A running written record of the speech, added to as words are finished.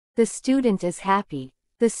The student is happy.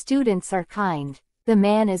 The students are kind. The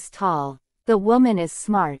man is tall. The woman is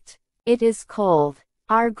smart. It is cold.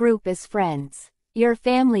 Our group is friends. Your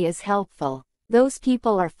family is helpful. Those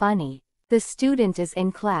people are funny. The student is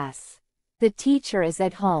in class. The teacher is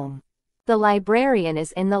at home. The librarian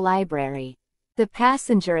is in the library. The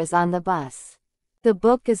passenger is on the bus. The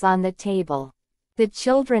book is on the table. The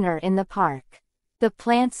children are in the park. The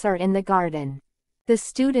plants are in the garden. The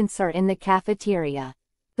students are in the cafeteria.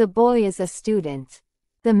 The boy is a student.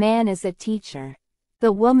 The man is a teacher.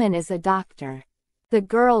 The woman is a doctor. The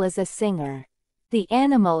girl is a singer. The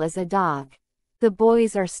animal is a dog. The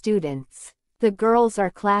boys are students. The girls are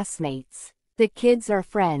classmates. The kids are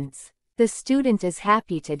friends. The student is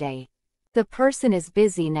happy today. The person is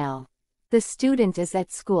busy now. The student is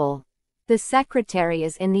at school. The secretary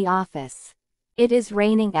is in the office. It is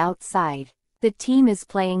raining outside. The team is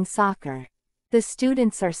playing soccer. The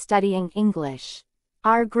students are studying English.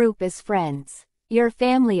 Our group is friends. Your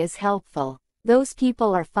family is helpful. Those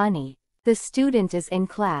people are funny. The student is in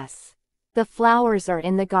class. The flowers are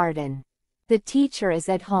in the garden. The teacher is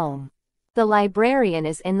at home. The librarian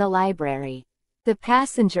is in the library. The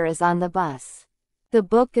passenger is on the bus. The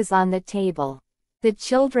book is on the table. The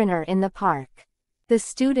children are in the park. The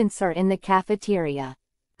students are in the cafeteria.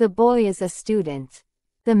 The boy is a student.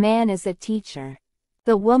 The man is a teacher.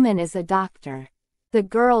 The woman is a doctor. The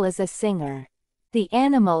girl is a singer. The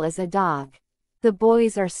animal is a dog. The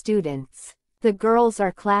boys are students. The girls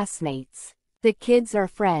are classmates. The kids are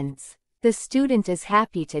friends. The student is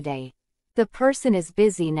happy today. The person is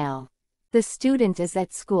busy now. The student is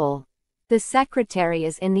at school. The secretary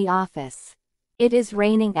is in the office. It is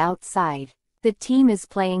raining outside. The team is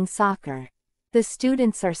playing soccer. The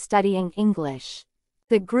students are studying English.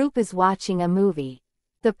 The group is watching a movie.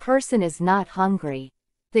 The person is not hungry.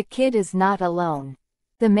 The kid is not alone.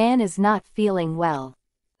 The man is not feeling well.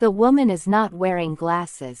 The woman is not wearing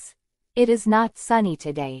glasses. It is not sunny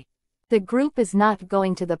today. The group is not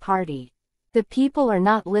going to the party. The people are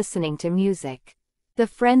not listening to music. The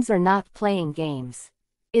friends are not playing games.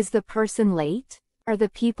 Is the person late? Are the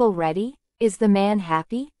people ready? Is the man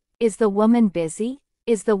happy? Is the woman busy?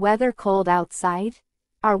 Is the weather cold outside?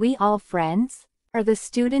 Are we all friends? Are the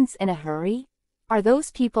students in a hurry? Are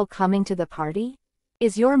those people coming to the party?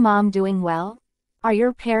 Is your mom doing well? Are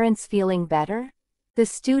your parents feeling better? The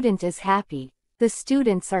student is happy. The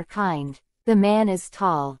students are kind. The man is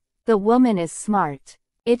tall. The woman is smart.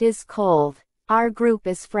 It is cold. Our group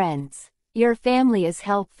is friends. Your family is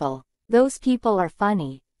helpful. Those people are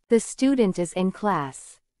funny. The student is in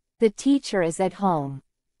class. The teacher is at home.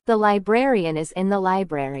 The librarian is in the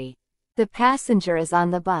library. The passenger is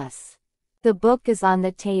on the bus. The book is on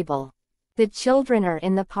the table. The children are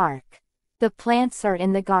in the park. The plants are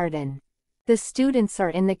in the garden. The students are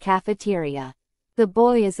in the cafeteria. The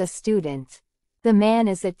boy is a student. The man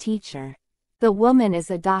is a teacher. The woman is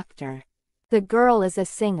a doctor. The girl is a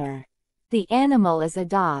singer. The animal is a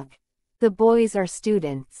dog. The boys are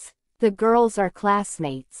students. The girls are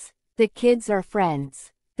classmates. The kids are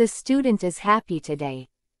friends. The student is happy today.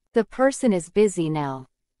 The person is busy now.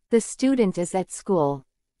 The student is at school.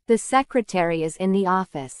 The secretary is in the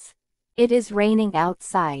office. It is raining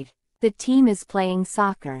outside. The team is playing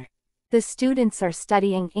soccer. The students are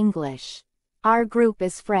studying English. Our group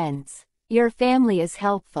is friends. Your family is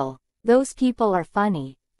helpful. Those people are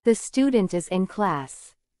funny. The student is in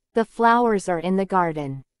class. The flowers are in the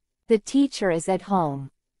garden. The teacher is at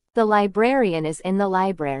home. The librarian is in the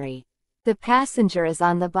library. The passenger is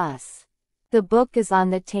on the bus. The book is on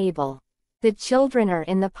the table. The children are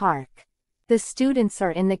in the park. The students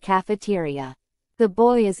are in the cafeteria. The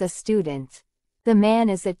boy is a student. The man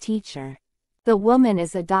is a teacher. The woman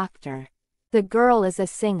is a doctor. The girl is a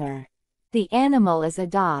singer. The animal is a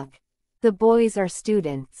dog. The boys are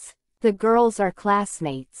students. The girls are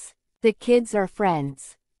classmates. The kids are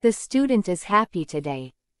friends. The student is happy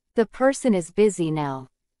today. The person is busy now.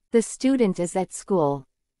 The student is at school.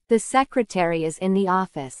 The secretary is in the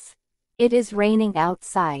office. It is raining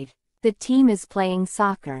outside. The team is playing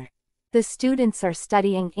soccer. The students are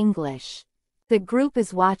studying English. The group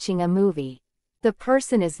is watching a movie. The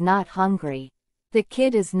person is not hungry. The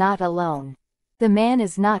kid is not alone. The man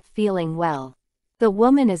is not feeling well. The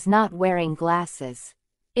woman is not wearing glasses.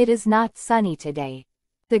 It is not sunny today.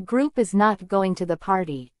 The group is not going to the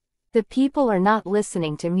party. The people are not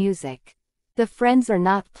listening to music. The friends are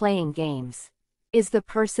not playing games. Is the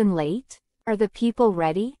person late? Are the people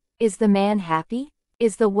ready? Is the man happy?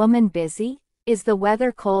 Is the woman busy? Is the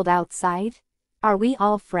weather cold outside? Are we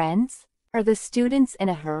all friends? Are the students in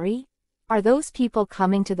a hurry? Are those people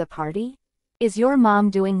coming to the party? Is your mom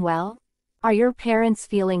doing well? Are your parents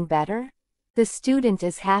feeling better? The student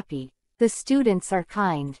is happy. The students are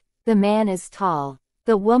kind. The man is tall.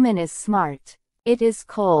 The woman is smart. It is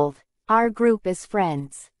cold. Our group is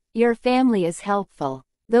friends. Your family is helpful.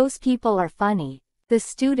 Those people are funny. The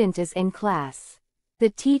student is in class. The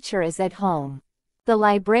teacher is at home. The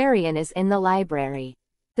librarian is in the library.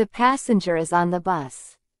 The passenger is on the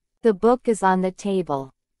bus. The book is on the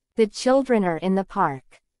table. The children are in the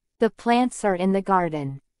park. The plants are in the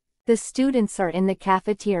garden. The students are in the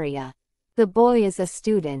cafeteria. The boy is a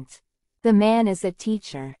student. The man is a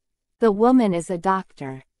teacher. The woman is a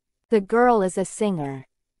doctor. The girl is a singer.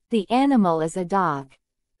 The animal is a dog.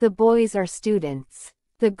 The boys are students.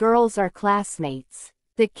 The girls are classmates.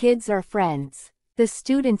 The kids are friends. The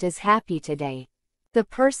student is happy today. The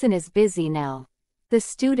person is busy now. The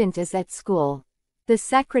student is at school. The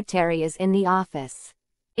secretary is in the office.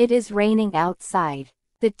 It is raining outside.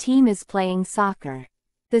 The team is playing soccer.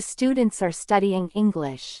 The students are studying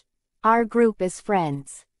English. Our group is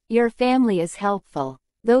friends. Your family is helpful.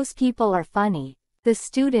 Those people are funny. The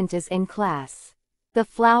student is in class. The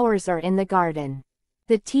flowers are in the garden.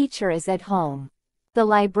 The teacher is at home. The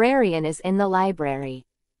librarian is in the library.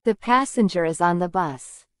 The passenger is on the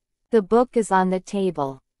bus. The book is on the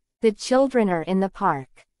table. The children are in the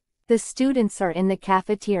park. The students are in the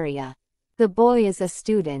cafeteria. The boy is a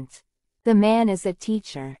student. The man is a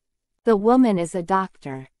teacher. The woman is a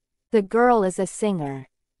doctor. The girl is a singer.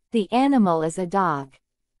 The animal is a dog.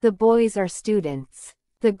 The boys are students.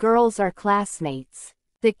 The girls are classmates.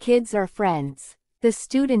 The kids are friends. The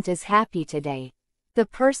student is happy today. The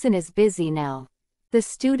person is busy now. The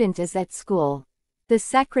student is at school. The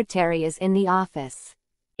secretary is in the office.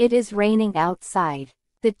 It is raining outside.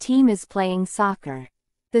 The team is playing soccer.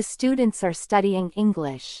 The students are studying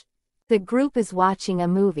English. The group is watching a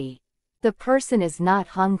movie. The person is not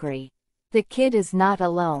hungry. The kid is not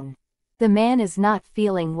alone. The man is not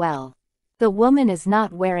feeling well. The woman is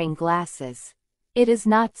not wearing glasses. It is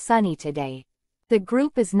not sunny today. The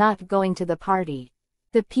group is not going to the party.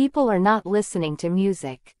 The people are not listening to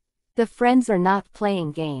music. The friends are not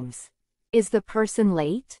playing games. Is the person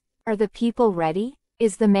late? Are the people ready?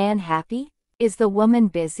 Is the man happy? Is the woman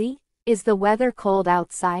busy? Is the weather cold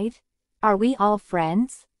outside? Are we all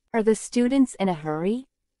friends? Are the students in a hurry?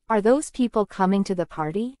 Are those people coming to the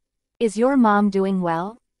party? Is your mom doing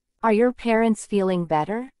well? Are your parents feeling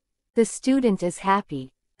better? The student is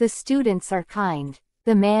happy. The students are kind.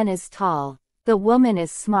 The man is tall. The woman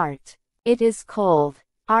is smart. It is cold.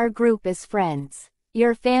 Our group is friends.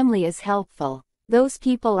 Your family is helpful. Those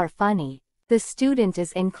people are funny. The student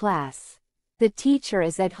is in class. The teacher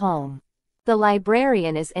is at home. The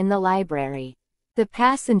librarian is in the library. The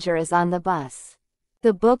passenger is on the bus.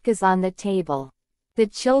 The book is on the table. The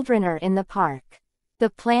children are in the park.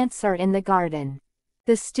 The plants are in the garden.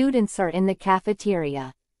 The students are in the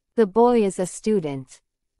cafeteria. The boy is a student.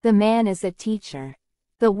 The man is a teacher.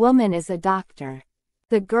 The woman is a doctor.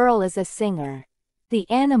 The girl is a singer. The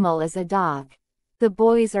animal is a dog. The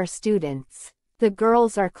boys are students. The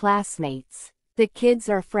girls are classmates. The kids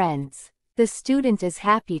are friends. The student is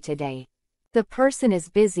happy today. The person is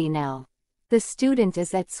busy now. The student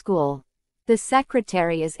is at school. The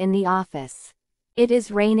secretary is in the office. It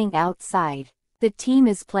is raining outside. The team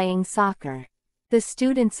is playing soccer. The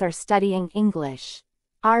students are studying English.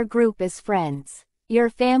 Our group is friends. Your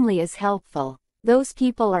family is helpful. Those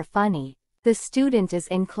people are funny. The student is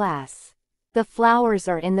in class. The flowers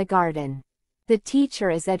are in the garden. The teacher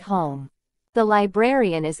is at home. The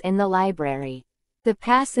librarian is in the library. The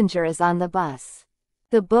passenger is on the bus.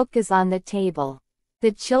 The book is on the table.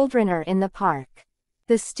 The children are in the park.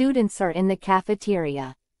 The students are in the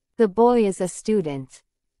cafeteria. The boy is a student.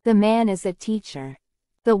 The man is a teacher.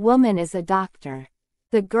 The woman is a doctor.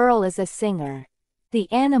 The girl is a singer. The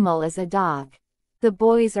animal is a dog. The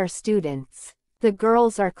boys are students. The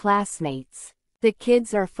girls are classmates. The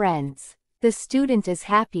kids are friends. The student is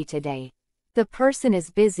happy today. The person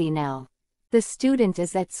is busy now. The student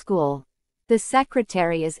is at school. The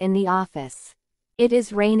secretary is in the office. It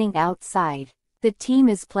is raining outside. The team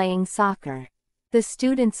is playing soccer. The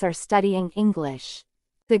students are studying English.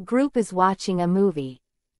 The group is watching a movie.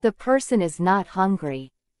 The person is not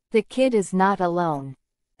hungry. The kid is not alone.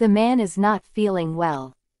 The man is not feeling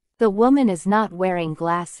well. The woman is not wearing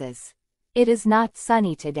glasses. It is not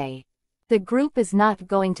sunny today. The group is not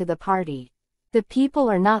going to the party. The people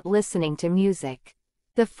are not listening to music.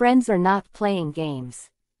 The friends are not playing games.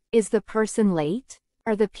 Is the person late?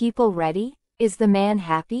 Are the people ready? Is the man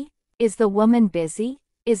happy? Is the woman busy?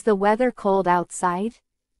 Is the weather cold outside?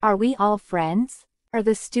 Are we all friends? Are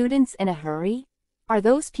the students in a hurry? Are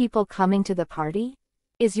those people coming to the party?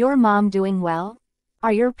 Is your mom doing well?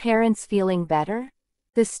 Are your parents feeling better?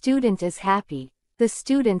 The student is happy. The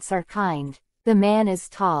students are kind. The man is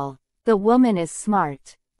tall. The woman is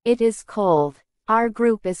smart. It is cold. Our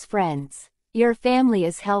group is friends. Your family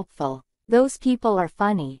is helpful. Those people are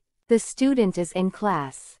funny. The student is in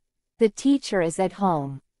class. The teacher is at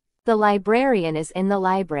home. The librarian is in the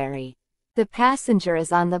library. The passenger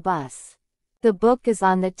is on the bus. The book is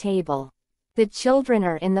on the table. The children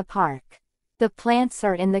are in the park. The plants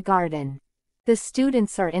are in the garden. The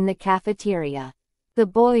students are in the cafeteria. The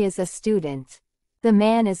boy is a student. The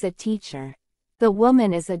man is a teacher. The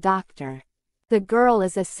woman is a doctor. The girl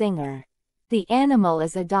is a singer. The animal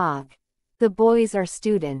is a dog. The boys are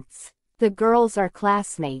students. The girls are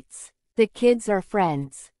classmates. The kids are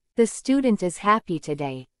friends. The student is happy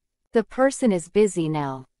today. The person is busy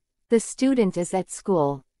now. The student is at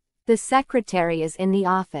school. The secretary is in the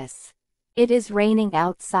office. It is raining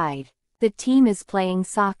outside. The team is playing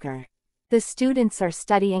soccer. The students are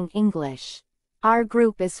studying English. Our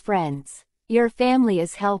group is friends. Your family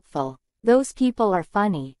is helpful. Those people are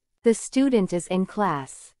funny. The student is in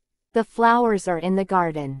class. The flowers are in the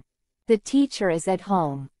garden. The teacher is at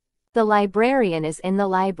home. The librarian is in the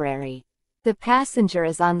library. The passenger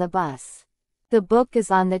is on the bus. The book is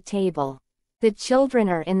on the table. The children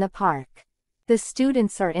are in the park. The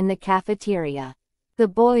students are in the cafeteria. The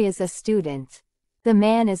boy is a student. The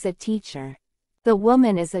man is a teacher. The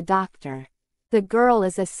woman is a doctor. The girl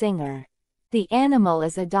is a singer. The animal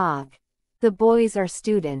is a dog. The boys are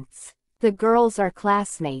students. The girls are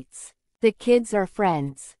classmates. The kids are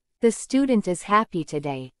friends. The student is happy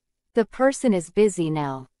today. The person is busy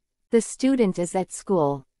now. The student is at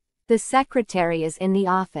school. The secretary is in the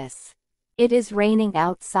office. It is raining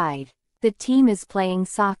outside. The team is playing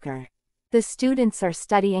soccer. The students are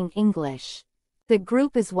studying English. The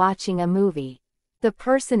group is watching a movie. The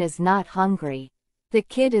person is not hungry. The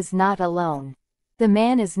kid is not alone. The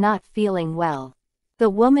man is not feeling well.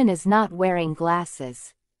 The woman is not wearing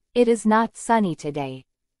glasses. It is not sunny today.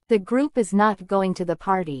 The group is not going to the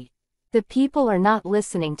party. The people are not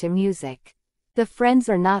listening to music. The friends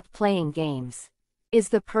are not playing games. Is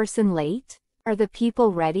the person late? Are the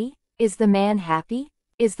people ready? Is the man happy?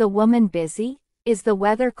 Is the woman busy? Is the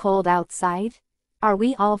weather cold outside? Are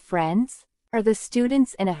we all friends? Are the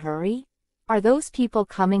students in a hurry? Are those people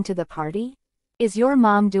coming to the party? Is your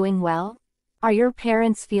mom doing well? Are your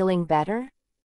parents feeling better?